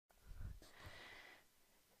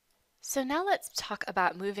So now let's talk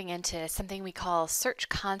about moving into something we call search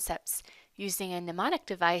concepts using a mnemonic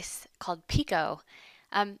device called PICO.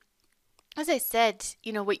 Um, as I said,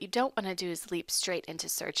 what you don't want to do is leap straight into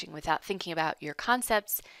searching without thinking about your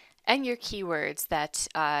concepts and your keywords that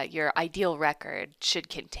your ideal record should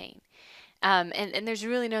contain. And there's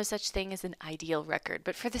really no such thing as an ideal record,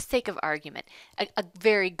 but for the sake of argument, a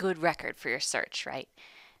very good record for your search, right?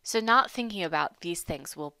 So not thinking about these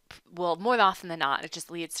things will more often than not, it just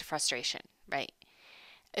leads to frustration, right?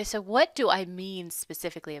 So what do I mean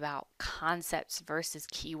specifically about concepts versus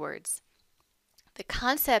keywords? The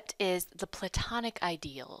concept is the platonic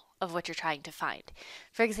ideal of what you're trying to find.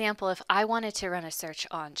 For example, if I wanted to run a search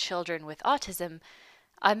on children with autism,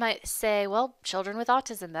 I might say, well, children with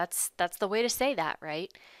autism, that's the way to say that,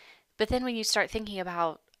 right? But then when you start thinking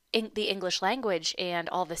about the English language and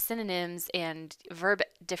all the synonyms and verb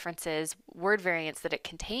differences, word variants that it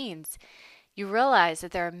contains, you realize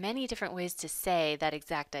that there are many different ways to say that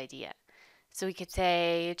exact idea. So we could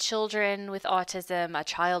say children with autism, a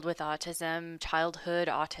child with autism, childhood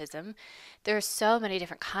autism. There are so many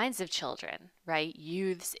different kinds of children, right?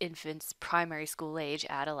 Youths, infants, primary school age,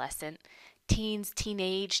 adolescent, teens,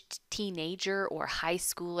 teenager, or high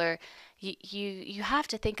schooler. You have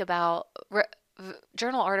to think about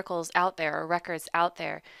journal articles out there or records out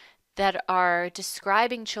there that are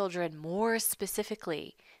describing children more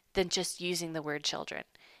specifically than just using the word children.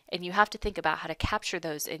 And you have to think about how to capture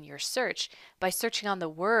those in your search by searching on the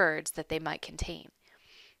words that they might contain.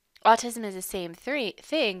 Autism is the same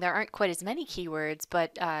thing. There aren't quite as many keywords,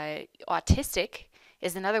 but autistic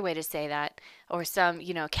is another way to say that. Or some,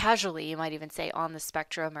 casually, you might even say on the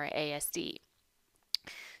spectrum or ASD.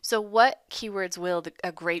 So what keywords will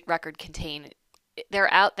a great record contain?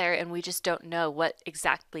 They're out there and we just don't know what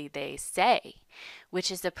exactly they say,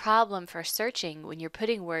 which is a problem for searching when you're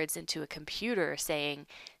putting words into a computer saying,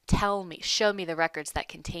 tell me, show me the records that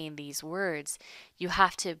contain these words. You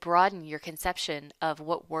have to broaden your conception of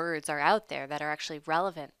what words are out there that are actually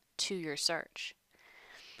relevant to your search.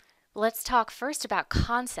 Let's talk first about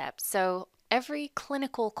concepts. So every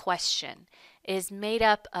clinical question is made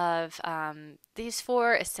up of these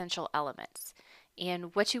four essential elements.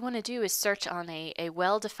 And what you want to do is search on a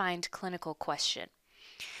well-defined clinical question.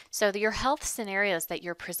 So your health scenarios that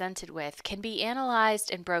you're presented with can be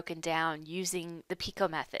analyzed and broken down using the PICO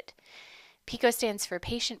method. PICO stands for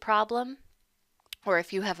patient problem, or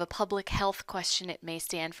if you have a public health question, it may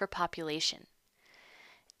stand for population.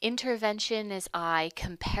 Intervention is I,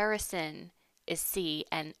 comparison is C,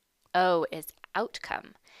 and O is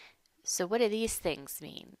outcome. So what do these things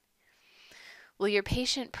mean? Well, your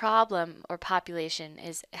patient problem or population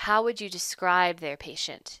is how would you describe their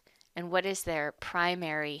patient and what is their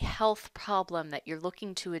primary health problem that you're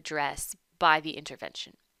looking to address by the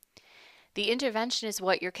intervention. The intervention is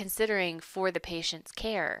what you're considering for the patient's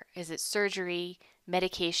care. Is it surgery,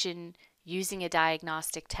 medication, using a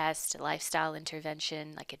diagnostic test, a lifestyle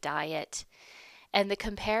intervention like a diet? And the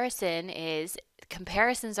comparison is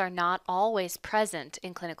comparisons are not always present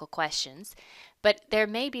in clinical questions, but there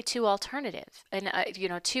may be two alternatives and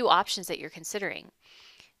two options that you're considering.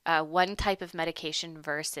 One type of medication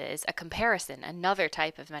versus a comparison, another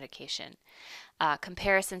type of medication.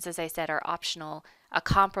 Comparisons, as I said, are optional. A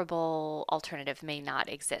comparable alternative may not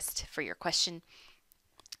exist for your question.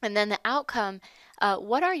 And then the outcome,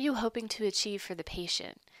 what are you hoping to achieve for the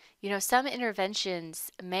patient? Some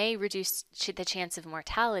interventions may reduce the chance of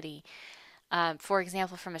mortality, for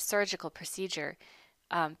example, from a surgical procedure,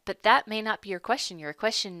 but that may not be your question. Your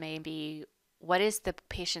question may be, what is the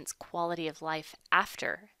patient's quality of life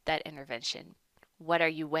after that intervention? What are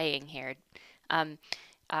you weighing here?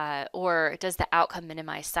 Or does the outcome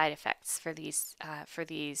minimize side effects for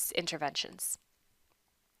these interventions?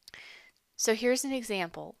 So here's an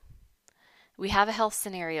example. We have a health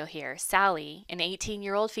scenario here. Sally, an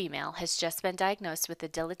 18-year-old female, has just been diagnosed with a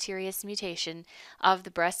deleterious mutation of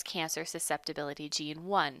the breast cancer susceptibility gene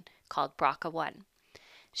 1 called BRCA1.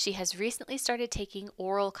 She has recently started taking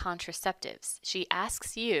oral contraceptives. She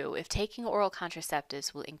asks you if taking oral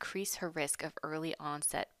contraceptives will increase her risk of early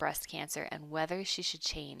onset breast cancer and whether she should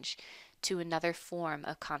change to another form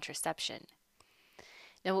of contraception.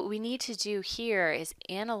 Now, what we need to do here is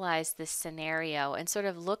analyze this scenario and sort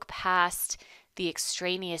of look past the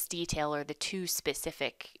extraneous detail or the too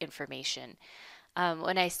specific information.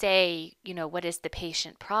 When I say, what is the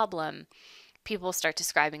patient problem, people start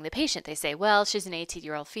describing the patient. They say, well, she's an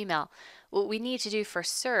 18-year-old female. What we need to do for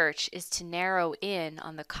search is to narrow in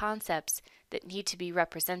on the concepts that need to be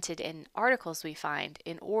represented in articles we find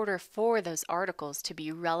in order for those articles to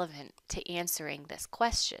be relevant to answering this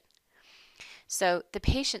question. So the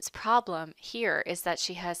patient's problem here is that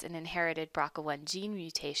she has an inherited BRCA1 gene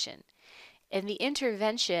mutation. And the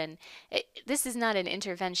intervention, this is not an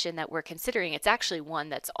intervention that we're considering. It's actually one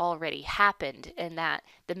that's already happened, and that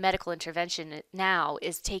the medical intervention now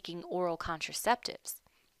is taking oral contraceptives.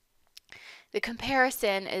 The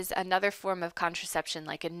comparison is another form of contraception,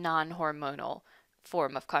 like a non-hormonal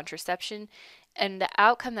form of contraception. And the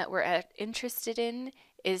outcome that we're interested in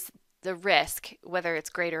is the risk, whether it's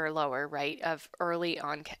greater or lower, right, of early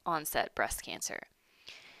onset breast cancer.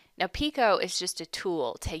 Now, PICO is just a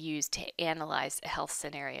tool to use to analyze a health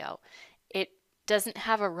scenario. It doesn't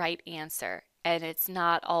have a right answer, and it's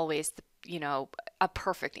not always, a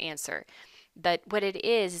perfect answer. But what it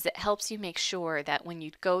is it helps you make sure that when you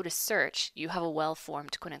go to search, you have a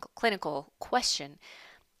well-formed clinical question.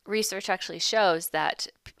 Research actually shows that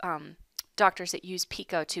doctors that use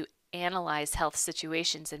PICO to analyze health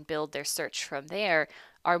situations and build their search from there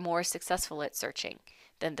are more successful at searching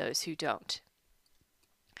than those who don't.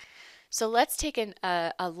 So let's take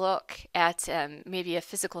a look at maybe a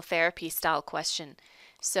physical therapy style question.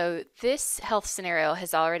 So this health scenario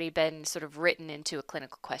has already been sort of written into a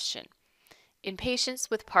clinical question. In patients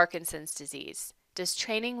with Parkinson's disease, does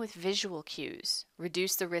training with visual cues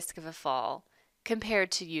reduce the risk of a fall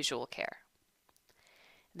compared to usual care?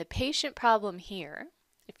 The patient problem here,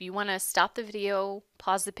 if you want to stop the video,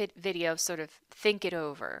 pause the video, sort of think it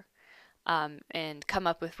over, and come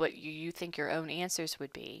up with what you think your own answers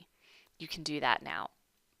would be, you can do that now.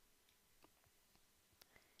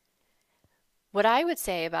 What I would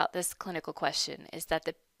say about this clinical question is that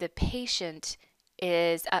the patient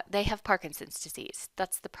is, they have Parkinson's disease.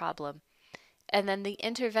 That's the problem. And then the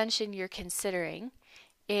intervention you're considering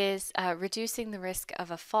is reducing the risk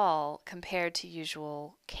of a fall compared to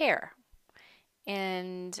usual care.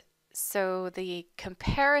 And so the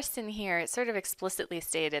comparison here, it's sort of explicitly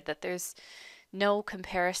stated that there's no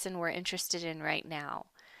comparison we're interested in right now.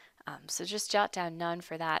 So just jot down none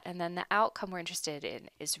for that. And then the outcome we're interested in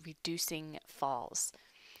is reducing falls.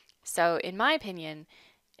 So in my opinion,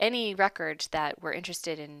 any record that we're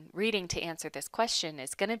interested in reading to answer this question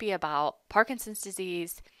is going to be about Parkinson's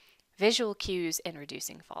disease, visual cues, and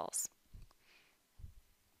reducing falls.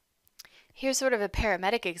 Here's sort of a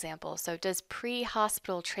paramedic example. So does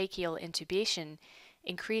pre-hospital tracheal intubation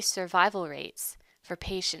increase survival rates for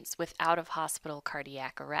patients with out-of-hospital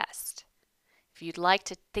cardiac arrest? If you'd like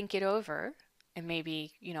to think it over and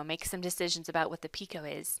maybe, make some decisions about what the PICO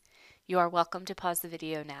is, you are welcome to pause the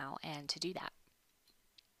video now and to do that.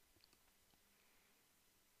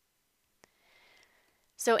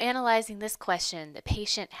 So analyzing this question, the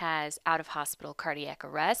patient has out-of-hospital cardiac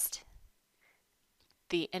arrest.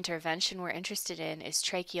 The intervention we're interested in is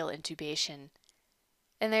tracheal intubation,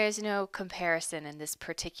 and there is no comparison in this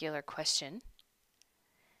particular question.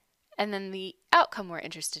 And then the outcome we're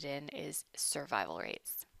interested in is survival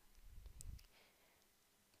rates.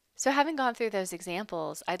 So having gone through those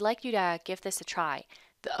examples, I'd like you to give this a try.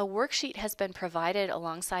 A worksheet has been provided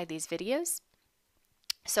alongside these videos.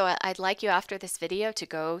 So I'd like you after this video to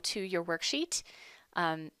go to your worksheet,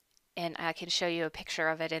 and I can show you a picture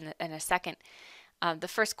of it in a second. The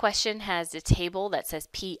first question has a table that says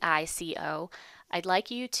PICO. I'd like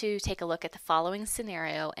you to take a look at the following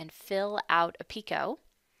scenario and fill out a PICO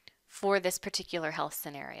for this particular health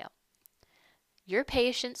scenario. Your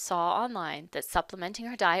patient saw online that supplementing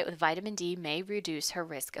her diet with vitamin D may reduce her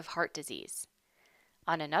risk of heart disease.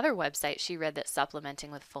 On another website, she read that supplementing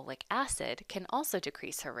with folic acid can also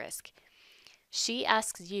decrease her risk. She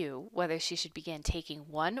asks you whether she should begin taking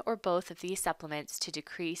one or both of these supplements to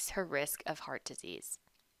decrease her risk of heart disease.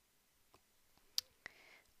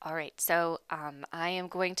 All right, so I am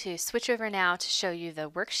going to switch over now to show you the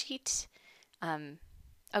worksheet.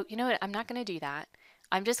 Oh, you know what? I'm not going to do that.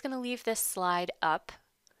 I'm just going to leave this slide up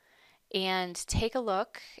and take a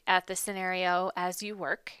look at the scenario as you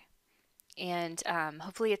work. And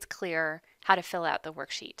hopefully it's clear how to fill out the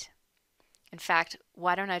worksheet. In fact,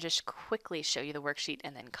 why don't I just quickly show you the worksheet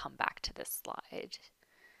and then come back to this slide.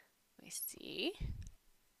 Let me see.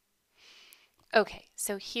 Okay,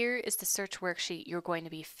 so here is the search worksheet you're going to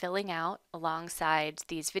be filling out alongside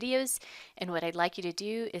these videos. And what I'd like you to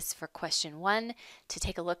do is for question 1 to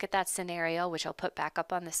take a look at that scenario, which I'll put back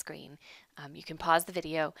up on the screen. You can pause the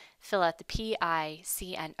video, fill out the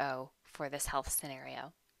PICO for this health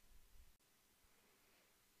scenario.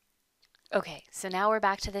 Okay, so now we're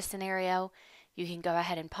back to this scenario. You can go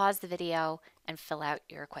ahead and pause the video and fill out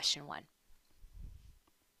your question 1.